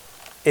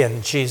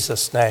 In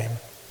Jesus' name,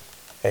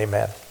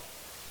 amen.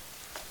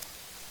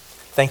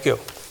 Thank you.